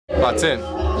Baatin,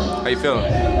 how you feeling?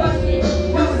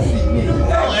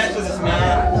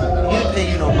 Man, he didn't pay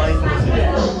you no money for this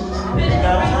video.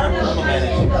 Now I'm gonna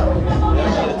manage you. You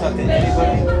don't gotta talk to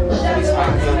anybody. Please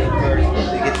find good first.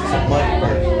 They get you some money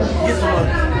first. Get some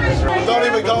money. Don't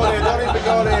even go there. Don't even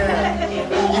go there.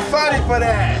 You funny for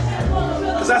that.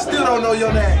 Cause I still don't know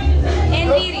your name.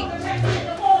 Ndidi.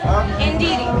 Huh?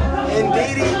 Ndidi.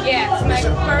 Ndidi? Yeah, it's my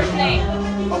first name.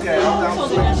 Okay, I'm down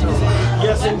for it.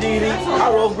 Yes, indeed. I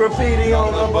wrote graffiti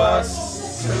on the bus.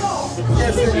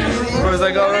 Yes, indeed. Where's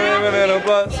that going on the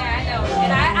bus? Yeah, I know.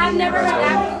 And I've never heard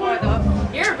that before, though.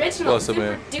 You're original. What's up,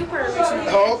 man? Duper original.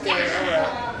 Oh, okay,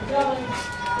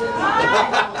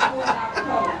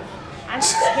 I'm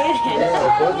just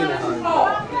kidding.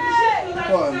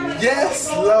 yes,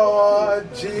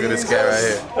 Lord Jesus. Look at this cat right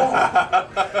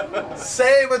here.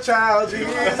 Save a child,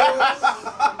 Jesus.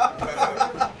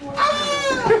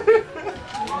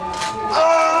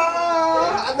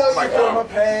 I know you feel my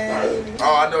pain.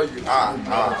 Oh, I know you. I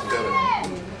feel it.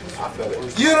 I feel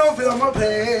it. You don't feel my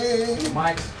pain.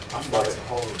 Mike. I'm about to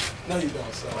hold it. No, you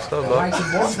don't, son. What's up, bro? I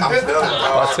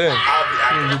feel it.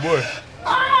 Baatin, your boy.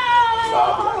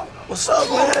 What's up,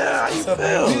 man? How you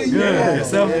feel? Good.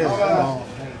 Yourself?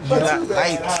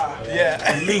 Light. Yeah.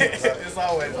 It's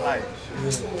always light.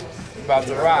 About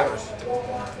to rock.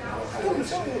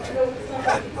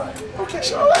 Okay,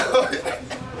 sure.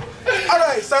 All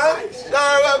right, son.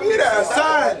 Nah, be there,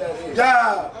 son.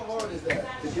 Yeah.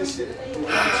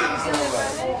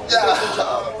 Yeah.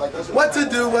 What to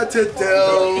do, what to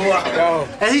do.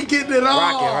 And he getting it on.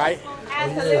 Rocking, right?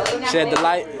 Absolutely. Shed the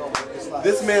light.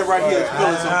 This man right here is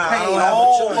feeling some pain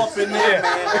all up in there,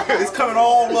 man. It's coming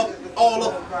all up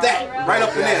that, right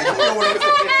up in there. You know what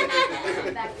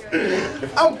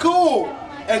I'm cool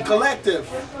and collective.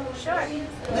 Sure.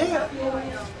 Yeah.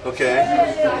 Okay.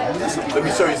 Let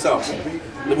me show you something.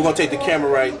 We're gonna take the camera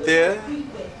right there.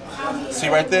 See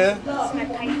right there?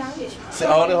 See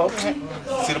all the okay.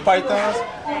 See the pythons?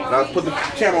 Now put the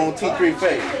camera on T3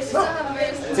 face. No.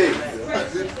 T.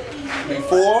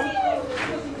 Before.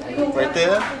 Right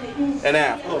there. And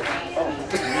after.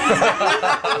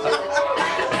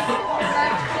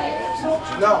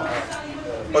 No.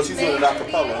 Oh, she's doing it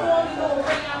acapella.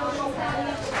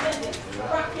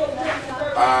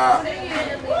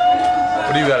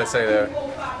 What do you gotta say there?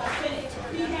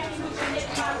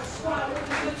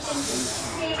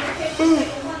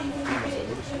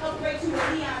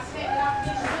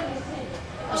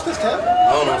 What's this, Kev? I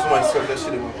don't know. Somebody script that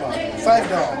shit in my pocket. $5.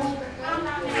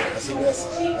 That's the best.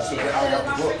 That's the best. I got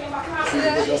the book.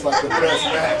 That's like the best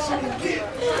match you can get.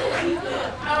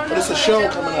 But it's a show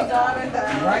coming up.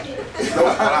 Right? No,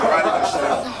 I'm not writing the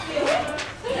show.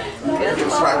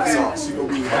 It's right there. She's gonna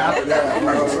be happy that.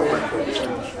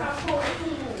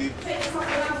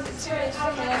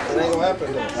 It ain't gonna happen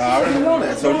though. I already know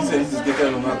that. So he said he just get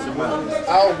that on not too much.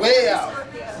 Out way out.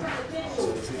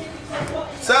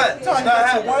 Son, John got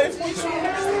his wife with you?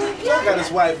 John got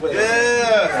his wife with him. Yeah.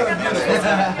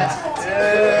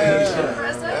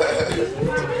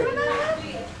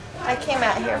 I came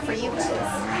out here for you guys.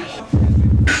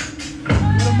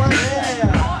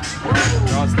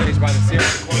 We're on stage by the Circa.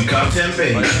 Come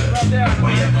tempe. When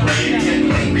you're playing, you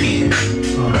can't be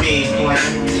playing.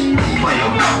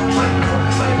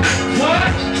 What?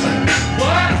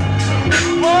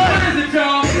 What is it,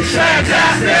 Joe? It's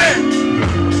fantastic!